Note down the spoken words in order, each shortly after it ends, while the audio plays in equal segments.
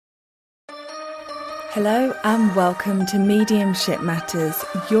Hello and welcome to Mediumship Matters,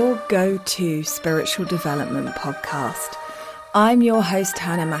 your go-to spiritual development podcast. I'm your host,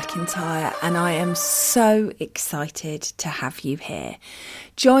 Hannah McIntyre, and I am so excited to have you here.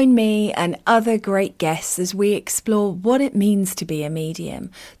 Join me and other great guests as we explore what it means to be a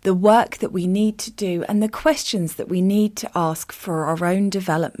medium, the work that we need to do, and the questions that we need to ask for our own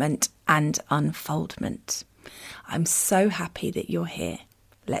development and unfoldment. I'm so happy that you're here.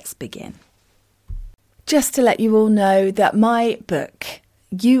 Let's begin. Just to let you all know that my book,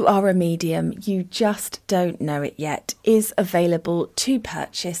 You Are a Medium, You Just Don't Know It Yet, is available to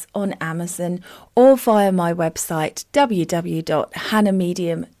purchase on Amazon or via my website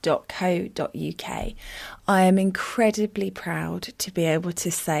www.hannahmedium.co.uk. I am incredibly proud to be able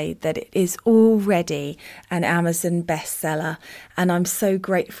to say that it is already an Amazon bestseller, and I'm so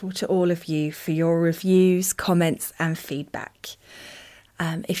grateful to all of you for your reviews, comments and feedback.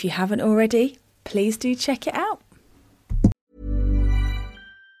 If you haven't already, please do check it out.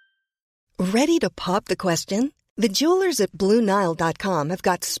 Ready to pop the question? The jewelers at BlueNile.com have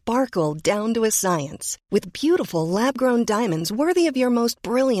got sparkle down to a science with beautiful lab-grown diamonds worthy of your most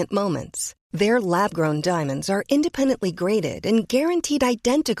brilliant moments. Their lab-grown diamonds are independently graded and guaranteed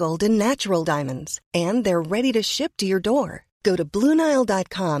identical to natural diamonds, and they're ready to ship to your door. Go to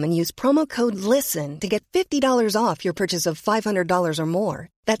BlueNile.com and use promo code LISTEN to get $50 off your purchase of $500 or more.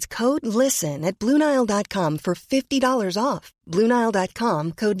 That's code LISTEN at BlueNile.com for $50 off.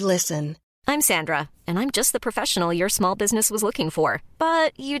 BlueNile.com, code LISTEN. I'm Sandra, and I'm just the professional your small business was looking for.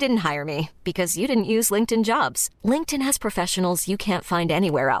 But you didn't hire me because you didn't use LinkedIn Jobs. LinkedIn has professionals you can't find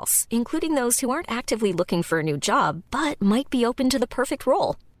anywhere else, including those who aren't actively looking for a new job, but might be open to the perfect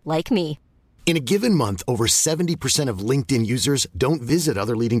role, like me. In a given month, over 70% of LinkedIn users don't visit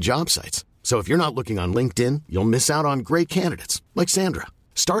other leading job sites. So if you're not looking on LinkedIn, you'll miss out on great candidates like Sandra.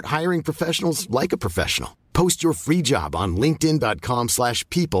 Start hiring professionals like a professional. Post your free job on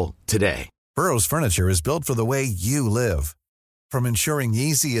linkedin.com/people today. Burrow's furniture is built for the way you live. From ensuring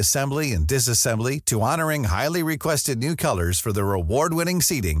easy assembly and disassembly to honoring highly requested new colors for their award-winning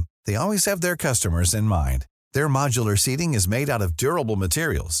seating, they always have their customers in mind. Their modular seating is made out of durable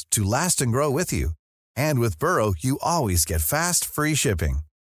materials to last and grow with you. And with Burrow, you always get fast, free shipping.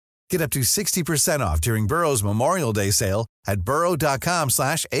 Get up to 60% off during Burrow's Memorial Day sale at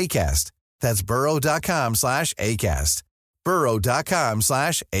burrow.com/ACAST. That's burrow.com/ACAST.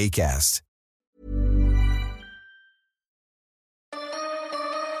 burrow.com/ACAST.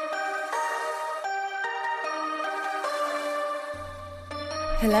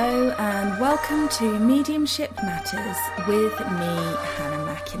 Hello and welcome to Mediumship Matters with me, Hannah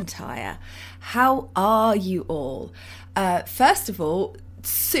McIntyre. How are you all? First of all,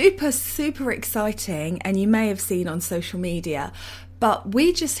 super exciting, and you may have seen on social media, but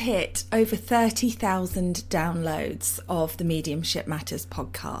we just hit over 30,000 downloads of the Mediumship Matters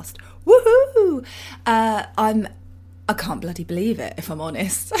podcast. Woohoo! I can't bloody believe it, if I'm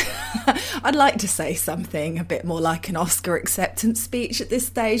honest. I'd like to say something a bit more like an Oscar acceptance speech at this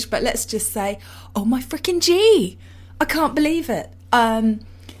stage, but let's just say, oh my freaking G! I can't believe it.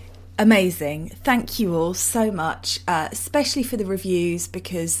 Amazing. Thank you all so much, especially for the reviews,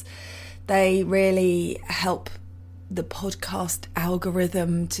 because they really help the podcast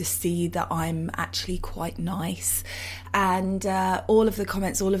algorithm to see that I'm actually quite nice. And all of the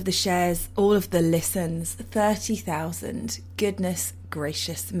comments, all of the shares, all of the listens, 30,000, goodness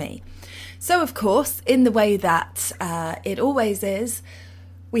gracious me. So of course, in the way that it always is,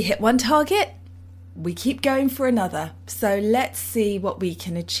 we hit one target, we keep going for another. So let's see what we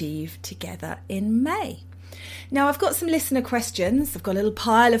can achieve together in May. Now, I've got some listener questions. I've got a little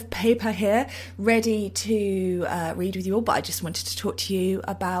pile of paper here ready to read with you all, but I just wanted to talk to you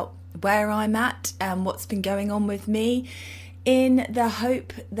about where I'm at and what's been going on with me, in the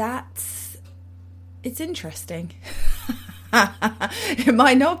hope that it's interesting. It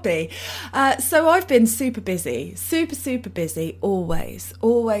might not be. So I've been super busy, super busy, always.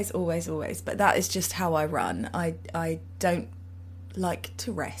 But that is just how I run. I don't like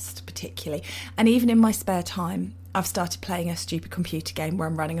to rest particularly, and even in my spare time I've started playing a stupid computer game where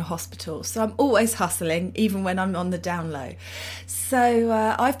I'm running a hospital, so I'm always hustling even when I'm on the down low.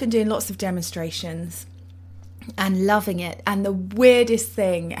 So I've been doing lots of demonstrations and loving it, and the weirdest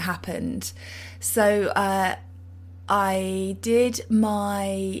thing happened. So I did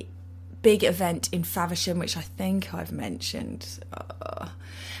my big event in Faversham, which I think I've mentioned,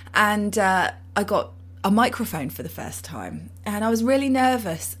 and I got a microphone for the first time, and I was really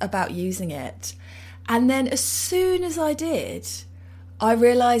nervous about using it. And then as soon as I did, I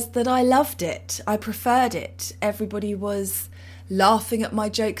realised that I loved it. I preferred it. Everybody was laughing at my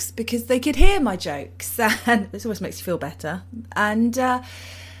jokes because they could hear my jokes. And this always makes you feel better. And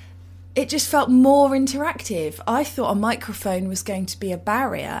it just felt more interactive. I thought a microphone was going to be a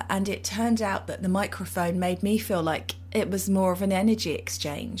barrier, and it turned out that the microphone made me feel like it was more of an energy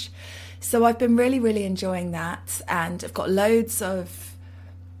exchange. So I've been really, really enjoying that, and I've got loads of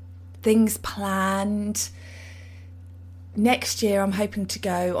things planned. Next year, I'm hoping to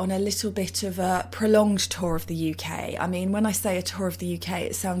go on a little bit of a prolonged tour of the UK. I mean, when I say a tour of the UK,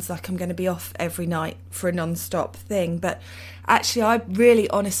 it sounds like I'm going to be off every night for a non-stop thing. But actually, I really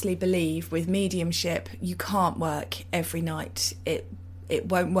honestly believe with mediumship, you can't work every night. It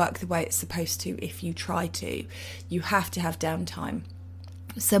won't work the way it's supposed to if you try to. You have to have downtime.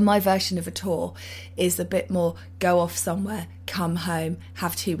 So my version of a tour is a bit more go off somewhere, come home,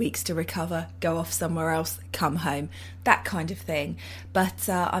 have 2 weeks to recover, go off somewhere else, come home, that kind of thing. But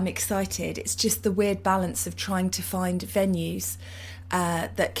I'm excited. It's just the weird balance of trying to find venues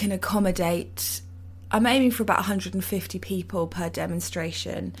that can accommodate. I'm aiming for about 150 people per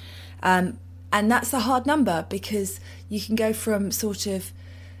demonstration. And that's a hard number because you can go from sort of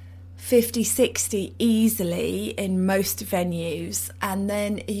 50, 60 easily in most venues, and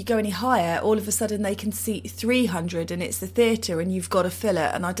then you go any higher, all of a sudden they can seat 300 and it's the theatre and you've got to fill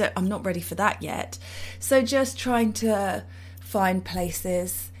it, and I'm not ready for that yet. So just trying to find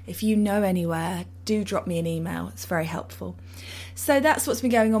places. If you know anywhere, do drop me an email, it's very helpful. So that's what's been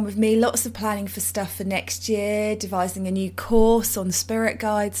going on with me. Lots of planning for stuff for next year, devising a new course on spirit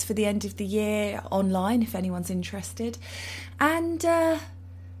guides for the end of the year online if anyone's interested, and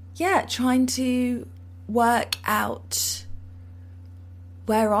trying to work out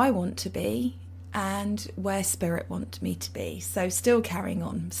where I want to be and where spirit want me to be. So still carrying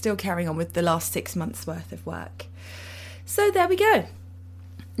on with the last 6 months worth of work. So there we go.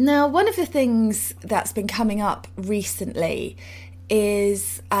 Now, one of the things that's been coming up recently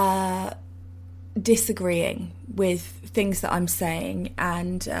is disagreeing with things that I'm saying,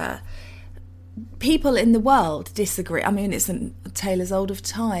 and people in the world disagree. I mean, it's a tale as old of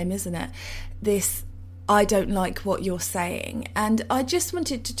time, isn't it? This, I don't like what you're saying. And I just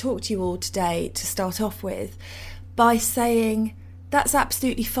wanted to talk to you all today to start off with by saying that's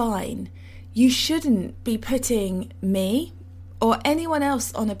absolutely fine. You shouldn't be putting me or anyone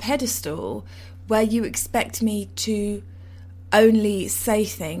else on a pedestal where you expect me to only say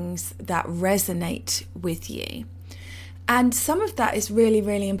things that resonate with you. And some of that is really,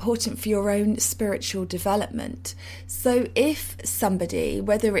 really important for your own spiritual development. So if somebody,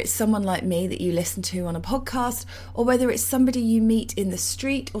 whether it's someone like me that you listen to on a podcast, or whether it's somebody you meet in the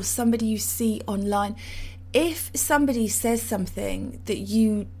street or somebody you see online, if somebody says something that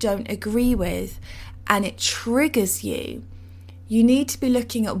you don't agree with and it triggers you, you need to be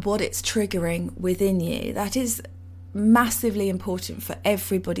looking at what it's triggering within you. That is massively important for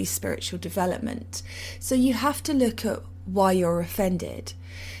everybody's spiritual development. So you have to look at why you're offended.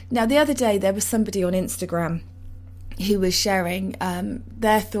 Now, the other day there was somebody on Instagram who was sharing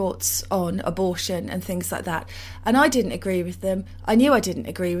their thoughts on abortion and things like that, and I didn't agree with them. I knew I didn't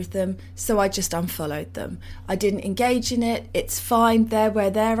agree with them, so I just unfollowed them. I didn't engage in it. It's fine. They're where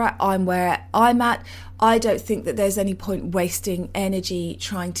they're at, I'm where I'm at. I don't think that there's any point wasting energy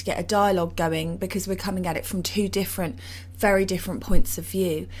trying to get a dialogue going, because we're coming at it from two different, very different points of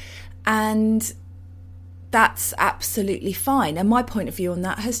view, and that's absolutely fine. And my point of view on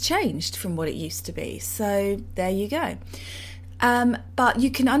that has changed from what it used to be. So there you go. But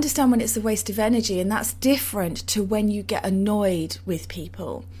you can understand when it's a waste of energy, and that's different to when you get annoyed with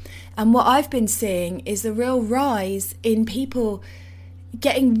people. And what I've been seeing is a real rise in people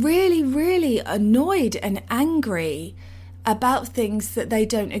getting really, really annoyed and angry about things that they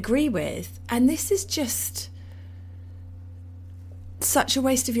don't agree with. And this is just such a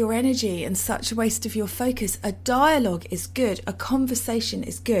waste of your energy and such a waste of your focus. A dialogue is good. A conversation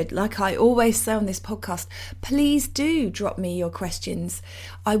is good. Like I always say on this podcast, please do drop me your questions.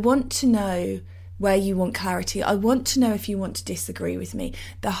 I want to know where you want clarity. I want to know if you want to disagree with me.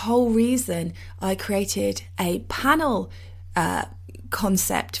 The whole reason I created a panel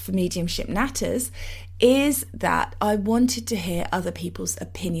concept for Mediumship Natters is that I wanted to hear other people's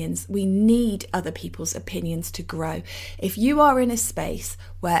opinions. We need other people's opinions to grow. If you are in a space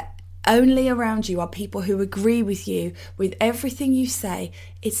where only around you are people who agree with you with everything you say,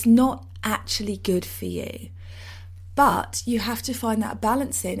 it's not actually good for you. But you have to find that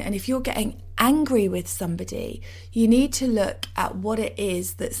balance in. And if you're getting angry with somebody, you need to look at what it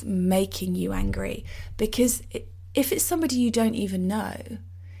is that's making you angry. Because if it's somebody you don't even know,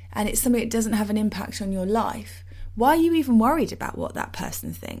 and it's something that doesn't have an impact on your life, why are you even worried about what that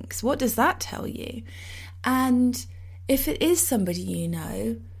person thinks? What does that tell you? And if it is somebody you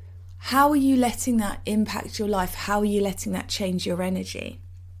know, how are you letting that impact your life? How are you letting that change your energy?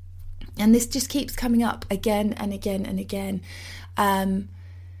 And this just keeps coming up again and again and again.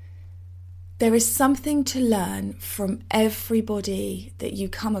 There is something to learn from everybody that you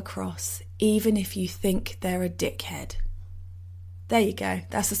come across, even if you think they're a dickhead. There you go.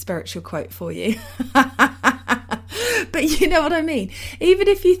 That's a spiritual quote for you. But you know what I mean? Even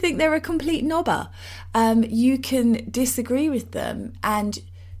if you think they're a complete knobber, you can disagree with them and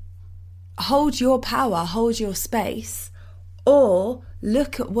hold your power, hold your space, or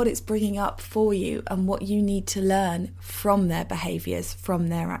look at what it's bringing up for you and what you need to learn from their behaviours, from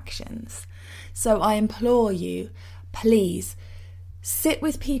their actions. So I implore you, please sit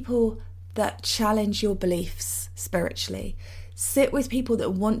with people that challenge your beliefs spiritually. Sit with people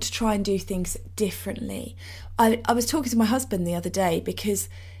that want to try and do things differently. I was talking to my husband the other day because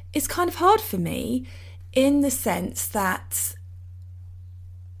it's kind of hard for me in the sense that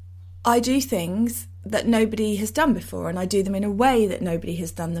I do things that nobody has done before, and I do them in a way that nobody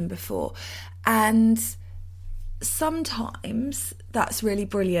has done them before. And sometimes that's really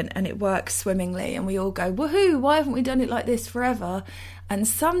brilliant and it works swimmingly and we all go, woohoo, why haven't we done it like this forever? And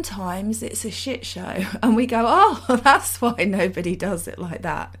sometimes it's a shit show and we go, oh, that's why nobody does it like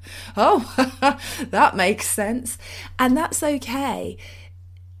that. Oh, that makes sense. And that's okay.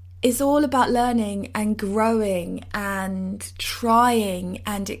 It's all about learning and growing and trying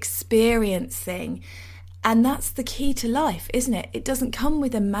and experiencing. And that's the key to life, isn't it? It doesn't come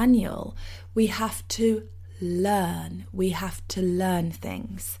with a manual. We have to learn. We have to learn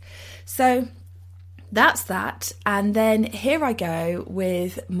things. So that's that. And then here I go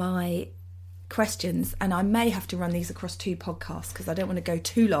with my questions. And I may have to run these across 2 podcasts because I don't want to go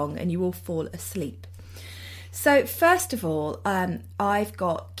too long and you all fall asleep. So first of all, I've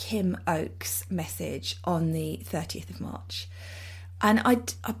got Kim Oakes' message on the 30th of March. And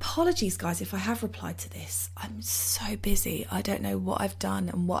apologies, guys, if I have replied to this. I'm so busy. I don't know what I've done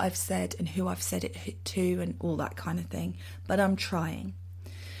and what I've said and who I've said it to and all that kind of thing. But I'm trying.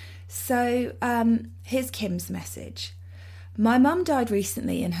 So here's Kim's message. My mum died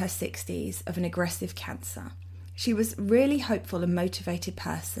recently in her 60s of an aggressive cancer. She was a really hopeful and motivated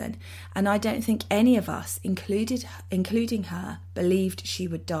person, and I don't think any of us, including her, believed she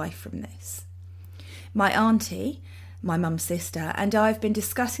would die from this. My auntie, my mum's sister, and I have been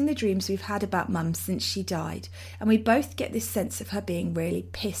discussing the dreams we've had about mum since she died, and we both get this sense of her being really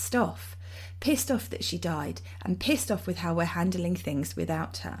pissed off. Pissed off that she died, and pissed off with how we're handling things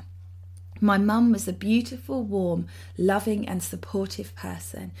without her. My mum was a beautiful, warm, loving and supportive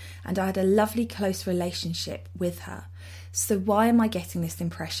person, and I had a lovely close relationship with her. So why am I getting this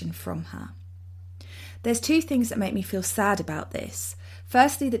impression from her? There's 2 things that make me feel sad about this.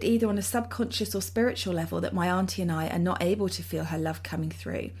 Firstly, that either on a subconscious or spiritual level that my auntie and I are not able to feel her love coming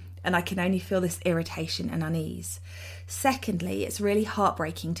through, and I can only feel this irritation and unease. Secondly, it's really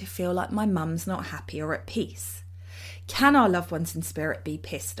heartbreaking to feel like my mum's not happy or at peace. Can our loved ones in spirit be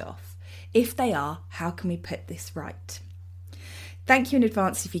pissed off? If they are, how can we put this right? Thank you in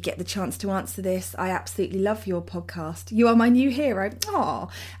advance if you get the chance to answer this. I absolutely love your podcast. You are my new hero. Aww.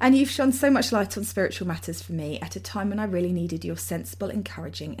 And you've shone so much light on spiritual matters for me at a time when I really needed your sensible,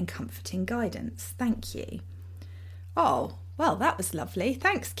 encouraging and comforting guidance. Thank you. Oh, well, that was lovely.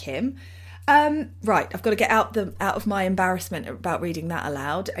 Thanks, Kim. Right, I've got to get out of my embarrassment about reading that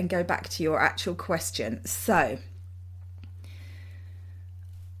aloud and go back to your actual question. So,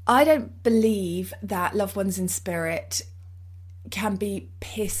 I don't believe that loved ones in spirit can be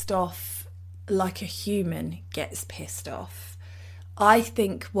pissed off like a human gets pissed off. I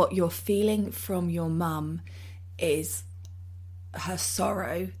think what you're feeling from your mum is her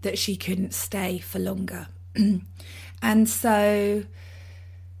sorrow that she couldn't stay for longer. And so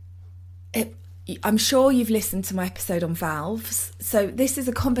I'm sure you've listened to my episode on valves. So this is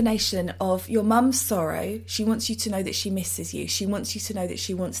a combination of your mum's sorrow. She wants you to know that she misses you. She wants you to know that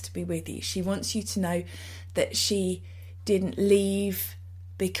she wants to be with you. She wants you to know that she didn't leave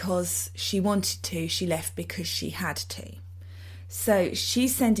because she wanted to. She left because she had to. So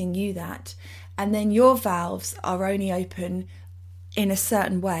she's sending you that. And then your valves are only open in a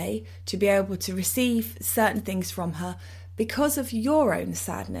certain way to be able to receive certain things from her because of your own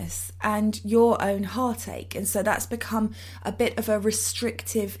sadness and your own heartache. And so that's become a bit of a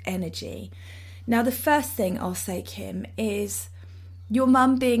restrictive energy. Now, the first thing I'll say, Kim, is your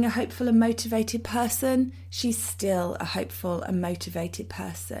mum being a hopeful and motivated person, she's still a hopeful and motivated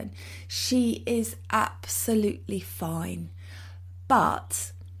person. She is absolutely fine.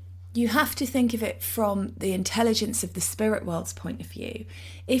 But you have to think of it from the intelligence of the spirit world's point of view.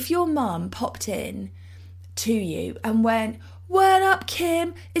 If your mum popped in to you and went, "Word up,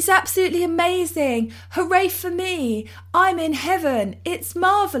 Kim, it's absolutely amazing. Hooray for me. I'm in heaven. It's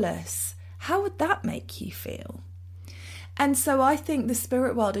marvellous." How would that make you feel? And so I think the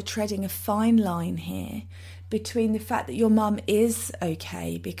spirit world are treading a fine line here between the fact that your mum is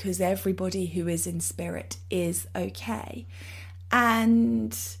okay, because everybody who is in spirit is okay,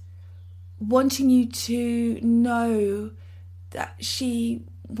 and wanting you to know that she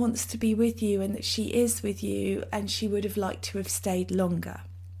wants to be with you and that she is with you, and she would have liked to have stayed longer.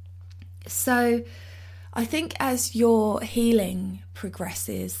 So I think as your healing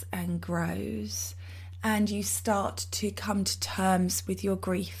progresses and grows, and you start to come to terms with your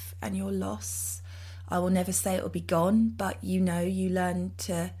grief and your loss, I will never say it will be gone, but you learn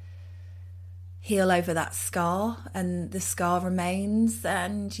to heal over that scar, and the scar remains,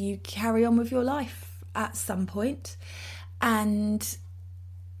 and you carry on with your life at some point. And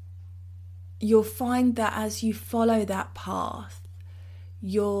you'll find that as you follow that path,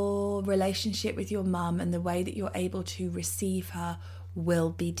 your relationship with your mum and the way that you're able to receive her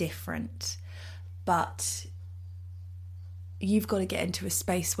will be different. But you've got to get into a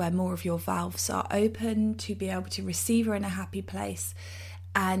space where more of your valves are open to be able to receive her in a happy place.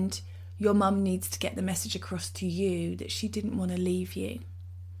 And your mum needs to get the message across to you that she didn't want to leave you.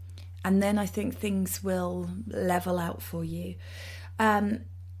 And then I think things will level out for you.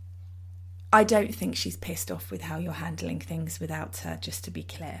 I don't think she's pissed off with how you're handling things without her, just to be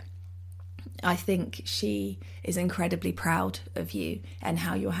clear. I think she is incredibly proud of you and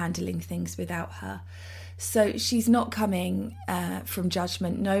how you're handling things without her. So she's not coming from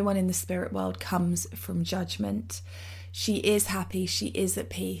judgment. No one in the spirit world comes from judgment. She is happy, she is at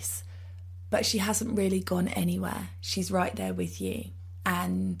peace, but she hasn't really gone anywhere. She's right there with you,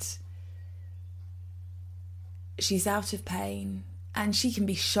 and she's out of pain, and she can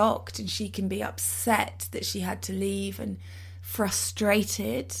be shocked and she can be upset that she had to leave and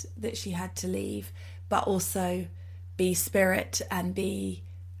frustrated that she had to leave, but also be spirit and be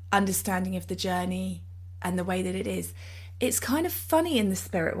understanding of the journey and the way that it is. It's kind of funny in the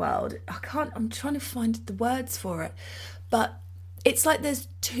spirit world. I'm trying to find the words for it, but it's like there's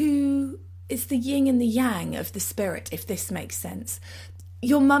it's the yin and the yang of the spirit, if this makes sense.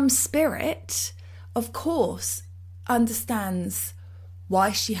 Your mum's spirit, of course, understands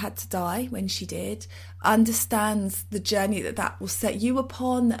why she had to die when she did, understands the journey that will set you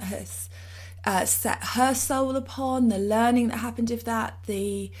upon, that has set her soul upon, the learning that happened with that,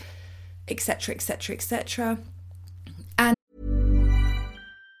 the etc, etc, etc. And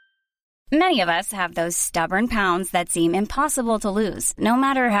many of us have those stubborn pounds that seem impossible to lose, no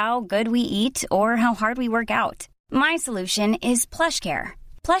matter how good we eat or how hard we work out. My solution is PlushCare.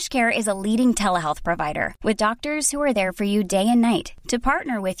 PlushCare is a leading telehealth provider with doctors who are there for you day and night to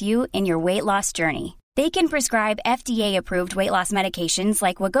partner with you in your weight loss journey. They can prescribe FDA-approved weight loss medications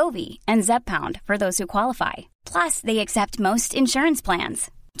like Wegovy and Zepbound for those who qualify. Plus, they accept most insurance plans.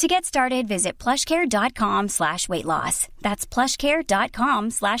 To get started, visit plushcare.com/weightloss. That's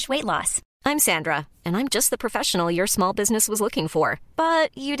plushcare.com/weightloss. I'm Sandra, and I'm just the professional your small business was looking for.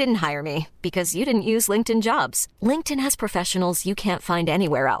 But you didn't hire me because you didn't use LinkedIn Jobs. LinkedIn has professionals you can't find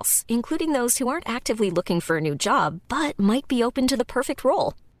anywhere else, including those who aren't actively looking for a new job, but might be open to the perfect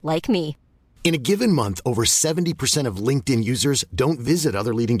role, like me. In a given month, over 70% of LinkedIn users don't visit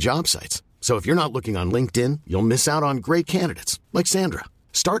other leading job sites. So if you're not looking on LinkedIn, you'll miss out on great candidates like Sandra.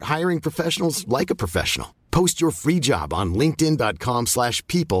 Start hiring professionals like a professional. Post your free job on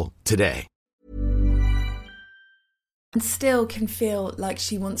linkedin.com/people today. And still can feel like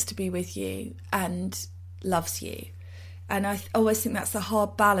she wants to be with you and loves you. And I always think that's a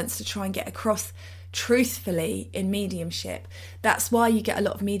hard balance to try and get across truthfully in mediumship. That's why you get a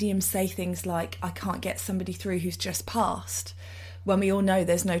lot of mediums say things like, I can't get somebody through who's just passed, when we all know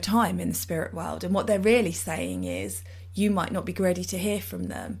there's no time in the spirit world. And what they're really saying is, you might not be ready to hear from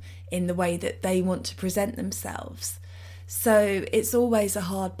them in the way that they want to present themselves. So it's always a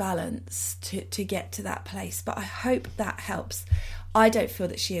hard balance to get to that place. But I hope that helps. I don't feel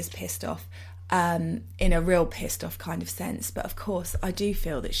that she is pissed off in a real pissed off kind of sense. But of course, I do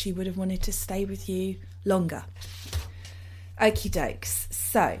feel that she would have wanted to stay with you longer. Okie dokes.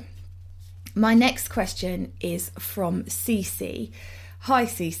 So my next question is from Cece. Hi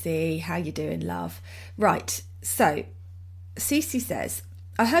Cece, how you doing, love? Right, so Cece says,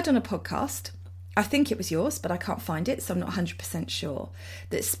 I heard on a podcast, I think it was yours, but I can't find it, so I'm not 100% sure,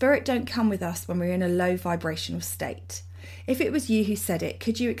 that spirit don't come with us when we're in a low vibrational state. If it was you who said it,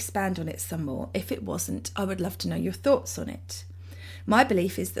 could you expand on it some more? If it wasn't, I would love to know your thoughts on it. My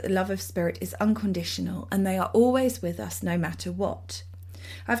belief is that the love of spirit is unconditional and they are always with us no matter what.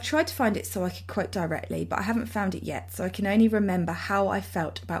 I've tried to find it so I could quote directly, but I haven't found it yet, so I can only remember how I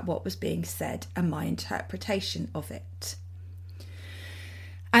felt about what was being said and my interpretation of it.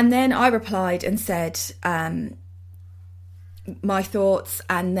 And then I replied and said my thoughts,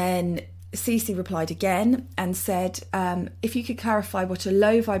 and then Cece replied again and said, if you could clarify what a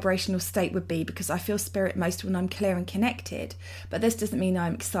low vibrational state would be, because I feel spirit most when I'm clear and connected, but this doesn't mean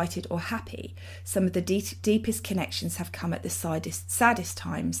I'm excited or happy. Some of the deepest connections have come at the saddest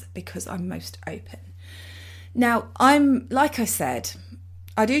times because I'm most open. Now, like I said,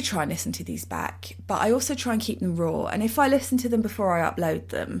 I do try and listen to these back, but I also try and keep them raw. And if I listen to them before I upload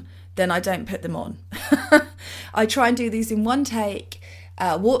them, then I don't put them on. I try and do these in one take.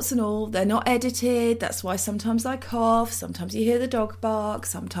 Warts and all, they're not edited. That's why sometimes I cough, sometimes you hear the dog bark,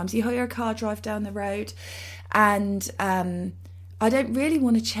 sometimes you hear a car drive down the road. And I don't really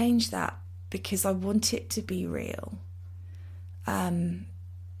want to change that because I want it to be real.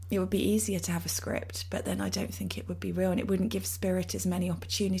 It would be easier to have a script, but then I don't think it would be real, and it wouldn't give spirit as many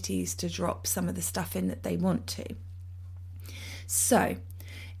opportunities to drop some of the stuff in that they want to. So,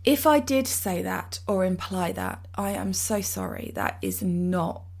 if I did say that or imply that, I am so sorry. That is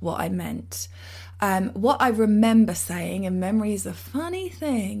not what I meant. What I remember saying, and memory is a funny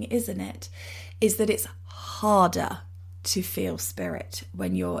thing, isn't it, is that it's harder to feel spirit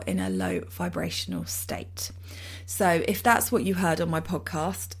when you're in a low vibrational state. So if that's what you heard on my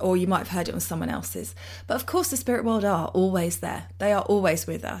podcast, or you might have heard it on someone else's, but of course the spirit world are always there. They are always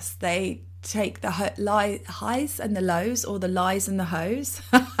with us. They take the highs and the lows, or the lies and the hoes.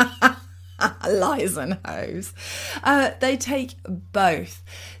 Lies and hoes. They take both.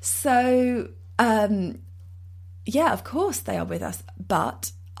 So, yeah, of course they are with us.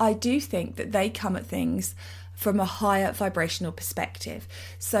 But I do think that they come at things from a higher vibrational perspective.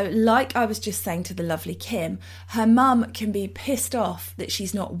 So like I was just saying to the lovely Kim, her mum can be pissed off that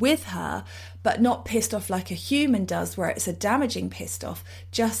she's not with her, but not pissed off like a human does, where it's a damaging pissed off.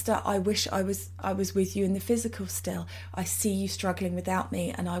 Just I wish I was with you in the physical still. I see you struggling without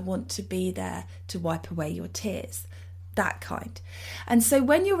me, and I want to be there to wipe away your tears. That kind. And so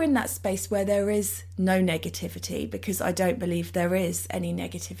when you're in that space where there is no negativity, because I don't believe there is any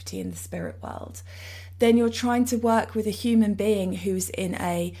negativity in the spirit world, then you're trying to work with a human being who's in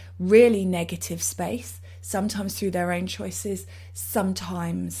a really negative space, sometimes through their own choices,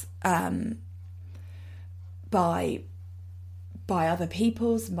 sometimes by other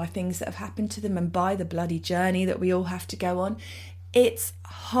people's, by things that have happened to them, and by the bloody journey that we all have to go on. It's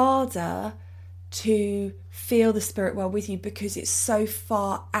harder to feel the spirit world with you because it's so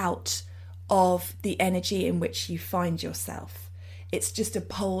far out of the energy in which you find yourself. It's just a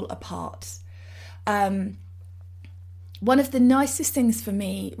pole apart. One of the nicest things for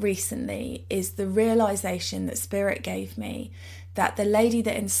me recently is the realization that spirit gave me, that the lady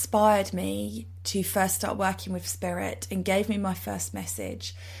that inspired me to first start working with spirit and gave me my first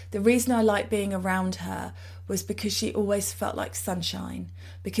message, the reason I liked being around her was because she always felt like sunshine.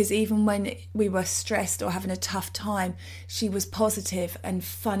 Because even when we were stressed or having a tough time, she was positive and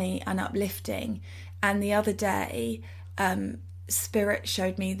funny and uplifting. And the other day, spirit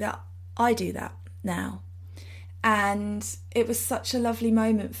showed me that I do that now. And it was such a lovely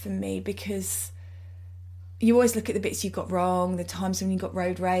moment for me, because you always look at the bits you got wrong, the times when you got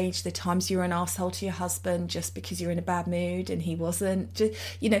road rage, the times you were an arsehole to your husband just because you're in a bad mood and he wasn't. Just,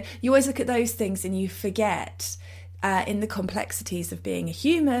 you always look at those things and you forget in the complexities of being a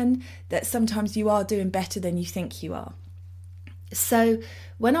human that sometimes you are doing better than you think you are. So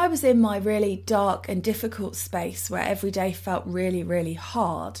when I was in my really dark and difficult space where every day felt really, really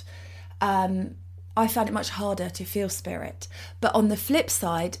hard, I found it much harder to feel spirit. But on the flip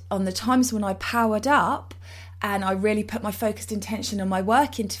side, on the times when I powered up and I really put my focused intention on my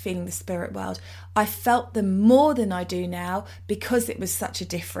work into feeling the spirit world, I felt them more than I do now, because it was such a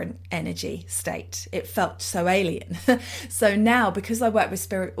different energy state. It felt so alien. So now, because I work with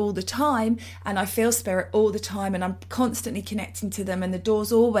spirit all the time and I feel spirit all the time and I'm constantly connecting to them and the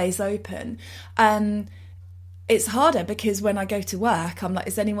door's always open, it's harder, because when I go to work, I'm like,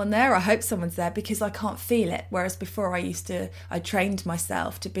 is anyone there? I hope someone's there, because I can't feel it. Whereas before I trained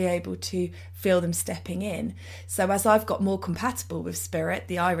myself to be able to feel them stepping in. So as I've got more compatible with spirit,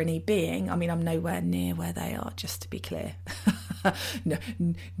 the irony being, I mean, I'm nowhere near where they are, just to be clear. No,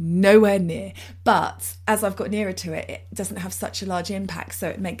 nowhere near. But as I've got nearer to it, it doesn't have such a large impact. So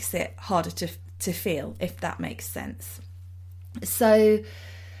it makes it harder to feel, if that makes sense. So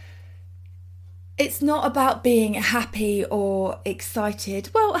it's not about being happy or excited.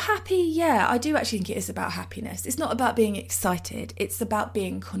 Well, happy, yeah, I do actually think it is about happiness. It's not about being excited. It's about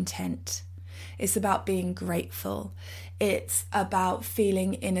being content. It's about being grateful. It's about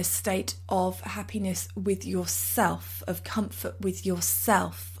feeling in a state of happiness with yourself, of comfort with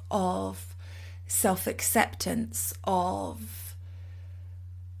yourself, of self-acceptance, of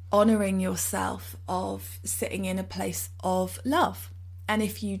honouring yourself, of sitting in a place of love. And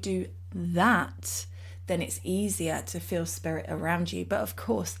if you do that, then it's easier to feel spirit around you. But of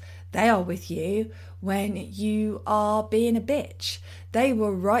course, they are with you when you are being a bitch. They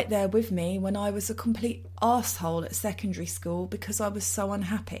were right there with me when I was a complete arsehole at secondary school because I was so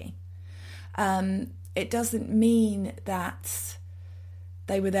unhappy. It doesn't mean that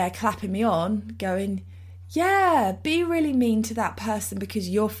they were there clapping me on, going, yeah, be really mean to that person because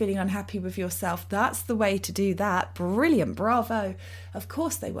you're feeling unhappy with yourself. That's the way to do that. Brilliant, bravo. Of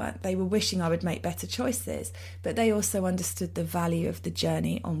course they weren't. They were wishing I would make better choices, but they also understood the value of the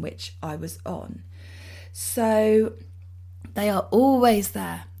journey on which I was on. So they are always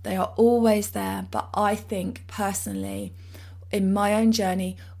there. They are always there. But I think personally, in my own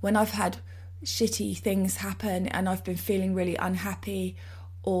journey, when I've had shitty things happen and I've been feeling really unhappy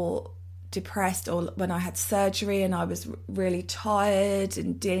or depressed, or when I had surgery and I was really tired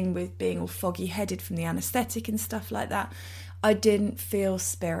and dealing with being all foggy headed from the anaesthetic and stuff like that, I didn't feel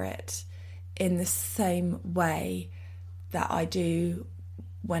spirit in the same way that I do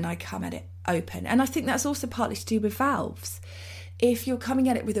when I come at it open. And I think that's also partly to do with valves. If you're coming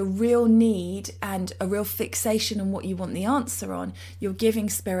at it with a real need and a real fixation on what you want the answer on, you're giving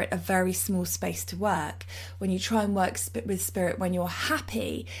spirit a very small space to work. When you try and work with spirit when you're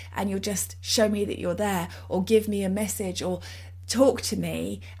happy and you'll just show me that you're there, or give me a message, or talk to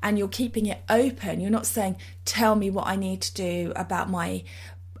me, and you're keeping it open, you're not saying, tell me what I need to do about my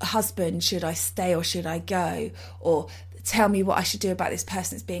husband, should I stay or should I go, or tell me what I should do about this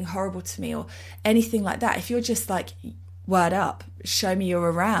person that's being horrible to me, or anything like that. If you're just like, word up, show me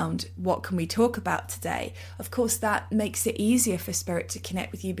you're around, what can we talk about today? Of course, that makes it easier for spirit to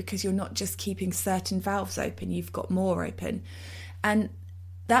connect with you because you're not just keeping certain valves open, you've got more open. And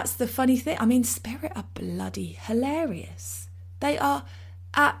that's the funny thing. I mean, spirit are bloody hilarious. They are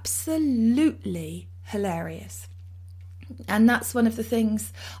absolutely hilarious. And that's one of the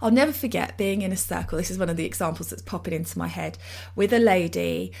things I'll never forget, being in a circle. This is one of the examples that's popping into my head, with a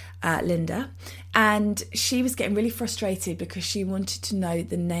lady, Linda, and she was getting really frustrated because she wanted to know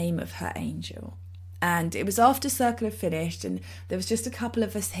the name of her angel. And it was after circle had finished and there was just a couple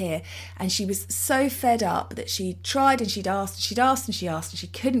of us here, and she was so fed up that she tried and she'd asked and she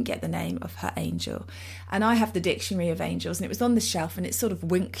couldn't get the name of her angel. And I have the dictionary of angels and it was on the shelf and it sort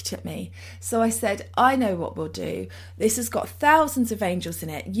of winked at me. So I said, I know what we'll do. This has got thousands of angels in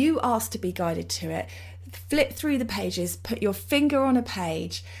it. You asked to be guided to it. Flip through the pages, put your finger on a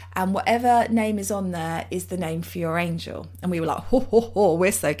page, and whatever name is on there is the name for your angel. And we were like, ho, ho, ho,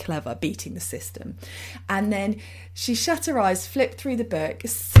 we're so clever, beating the system. And then she shut her eyes, flipped through the book,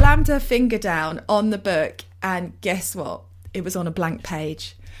 slammed her finger down on the book, and guess what? It was on a blank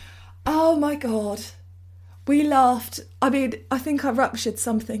page. Oh my God. We laughed. I mean, I think I ruptured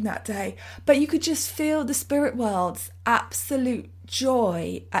something that day, but you could just feel the spirit world's absolute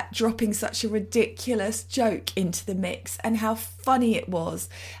joy at dropping such a ridiculous joke into the mix, and how funny it was,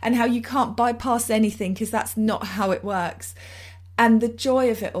 and how you can't bypass anything because that's not how it works, and the joy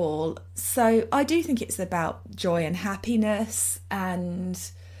of it all. So I do think it's about joy and happiness and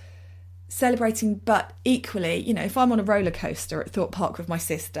celebrating, but equally, you know, if I'm on a roller coaster at Thorpe Park with my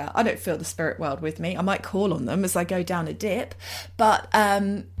sister, I don't feel the spirit world with me. I might call on them as I go down a dip, but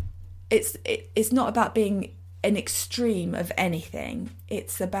it's not about being an extreme of anything.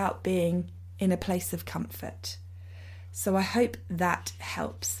 It's about being in a place of comfort. So I hope that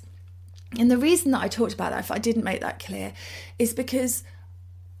helps. And the reason that I talked about that, if I didn't make that clear, is because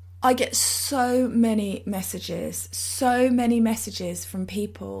I get so many messages from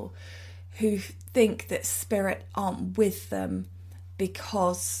people who think that spirit aren't with them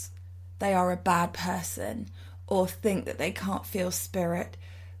because they are a bad person, or think that they can't feel spirit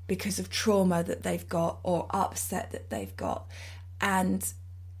because of trauma that they've got or upset that they've got. And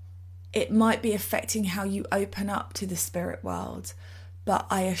it might be affecting how you open up to the spirit world, but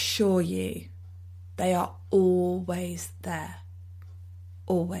I assure you, they are always there.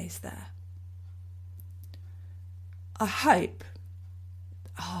 Always there. I hope,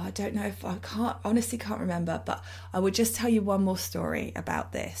 I don't know if I honestly can't remember, but I will just tell you one more story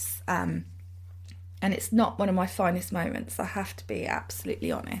about this. And it's not one of my finest moments, I have to be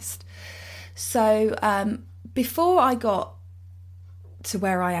absolutely honest. So before I got to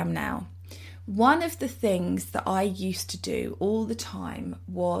where I am now, one of the things that I used to do all the time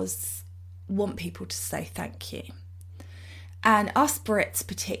was want people to say thank you. And us Brits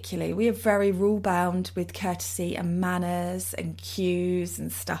particularly, we are very rule-bound with courtesy and manners and cues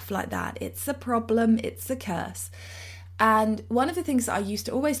and stuff like that. It's a problem, it's a curse. And one of the things that I used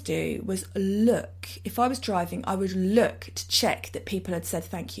to always do was look. If I was driving, I would look to check that people had said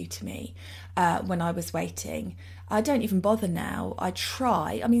thank you to me when I was waiting. I don't even bother now. I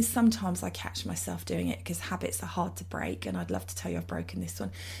try. I mean, sometimes I catch myself doing it because habits are hard to break, and I'd love to tell you I've broken this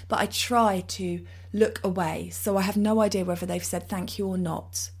one. But I try to look away, so I have no idea whether they've said thank you or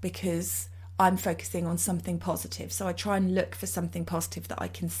not, because I'm focusing on something positive. So I try and look for something positive that I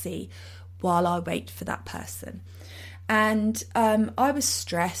can see while I wait for that person. And I was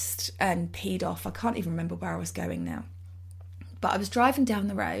stressed and peed off. I can't even remember where I was going now. But I was driving down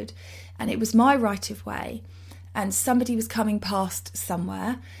the road, and it was my right of way, and somebody was coming past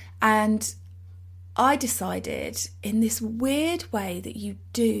somewhere, and I decided, in this weird way that you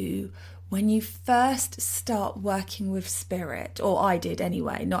do when you first start working with spirit, or I did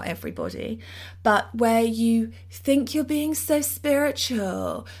anyway, not everybody, but where you think you're being so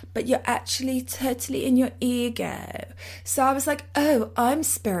spiritual, but you're actually totally in your ego. So I was like, oh, I'm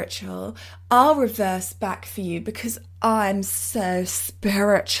spiritual. I'll reverse back for you because I'm so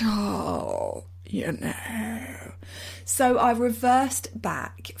spiritual, you know. So I reversed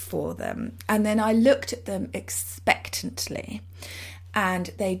back for them, and then I looked at them expectantly. And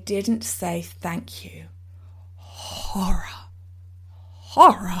they didn't say thank you. Horror.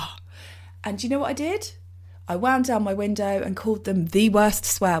 And do you know what I did? I wound down my window and called them the worst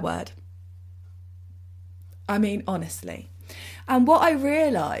swear word. I mean, honestly. And what I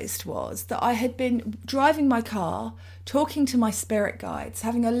realised was that I had been driving my car, talking to my spirit guides,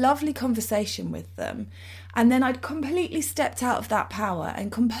 having a lovely conversation with them, and then I'd completely stepped out of that power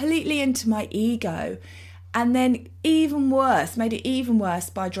and completely into my ego. And then made it even worse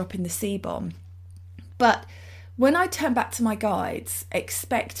by dropping the C-bomb. But when I turned back to my guides,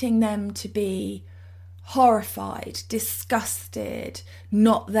 expecting them to be horrified, disgusted,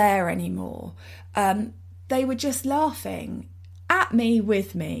 not there anymore, they were just laughing at me,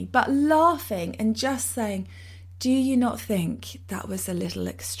 with me, but laughing and just saying, do you not think that was a little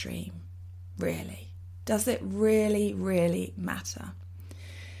extreme? Really? Does it really, really matter?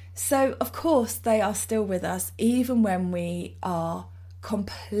 So, of course, they are still with us, even when we are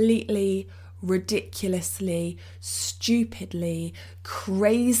completely, ridiculously, stupidly,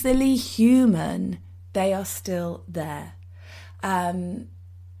 crazily human. They are still there.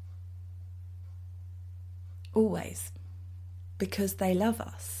 Always. Because they love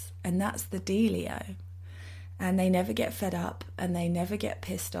us. And that's the dealio. And they never get fed up, and they never get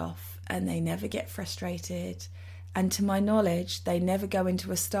pissed off, and they never get frustrated. And to my knowledge, they never go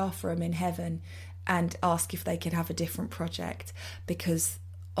into a staff room in heaven and ask if they could have a different project, because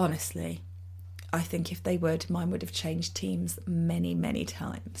honestly, I think if they would, mine would have changed teams many, many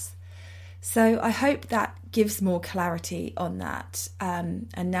times. So I hope that gives more clarity on that. And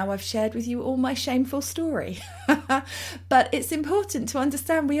now I've shared with you all my shameful story. But it's important to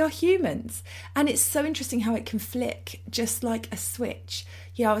understand we are humans. And it's so interesting how it can flick just like a switch.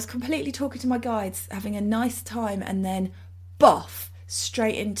 Yeah, I was completely talking to my guides, having a nice time, and then boff,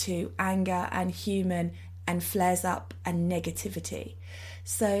 straight into anger and human and flares up and negativity.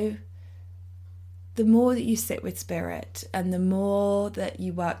 So the more that you sit with spirit, and the more that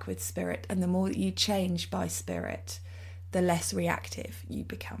you work with spirit, and the more that you change by spirit, the less reactive you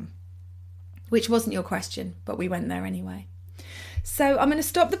become. Which wasn't your question, but we went there anyway. So I'm going to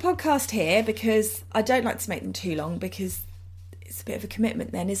stop the podcast here, because I don't like to make them too long, because it's a bit of a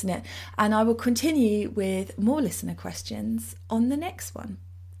commitment then, isn't it? And I will continue with more listener questions on the next one.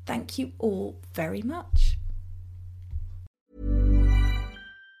 Thank you all very much.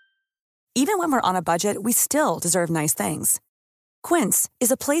 Even when we're on a budget, we still deserve nice things. Quince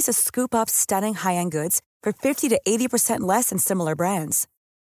is a place to scoop up stunning high-end goods for 50 to 80% less than similar brands.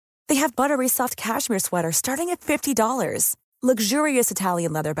 They have buttery soft cashmere sweaters starting at $50, luxurious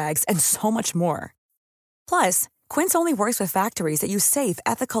Italian leather bags, and so much more. Plus, Quince only works with factories that use safe,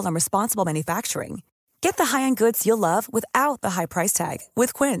 ethical, and responsible manufacturing. Get the high-end goods you'll love without the high price tag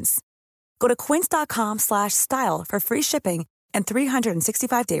with Quince. Go to quince.com/style for free shipping and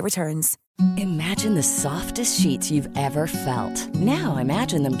 365-day returns. Imagine the softest sheets you've ever felt. Now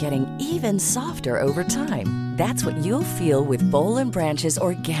imagine them getting even softer over time. That's what you'll feel with Boll & Branch's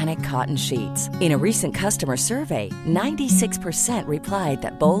organic cotton sheets. In a recent customer survey, 96% replied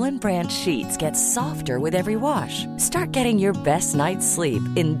that Boll & Branch sheets get softer with every wash. Start getting your best night's sleep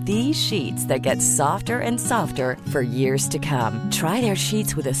in these sheets that get softer and softer for years to come. Try their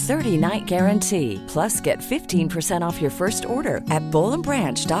sheets with a 30-night guarantee. Plus, get 15% off your first order at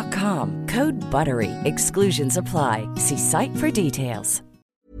bollandbranch.com. Code BUTTERY. Exclusions apply. See site for details.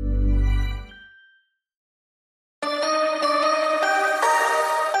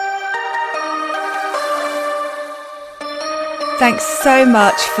 Thanks so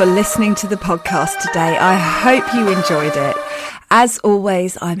much for listening to the podcast today. I hope you enjoyed it. As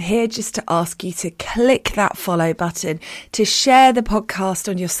always, I'm here just to ask you to click that follow button, to share the podcast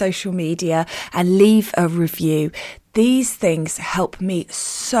on your social media and leave a review. These things help me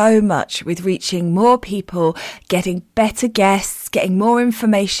so much with reaching more people, getting better guests, getting more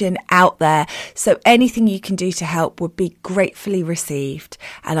information out there. So anything you can do to help would be gratefully received.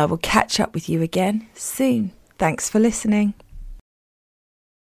 And I will catch up with you again soon. Thanks for listening.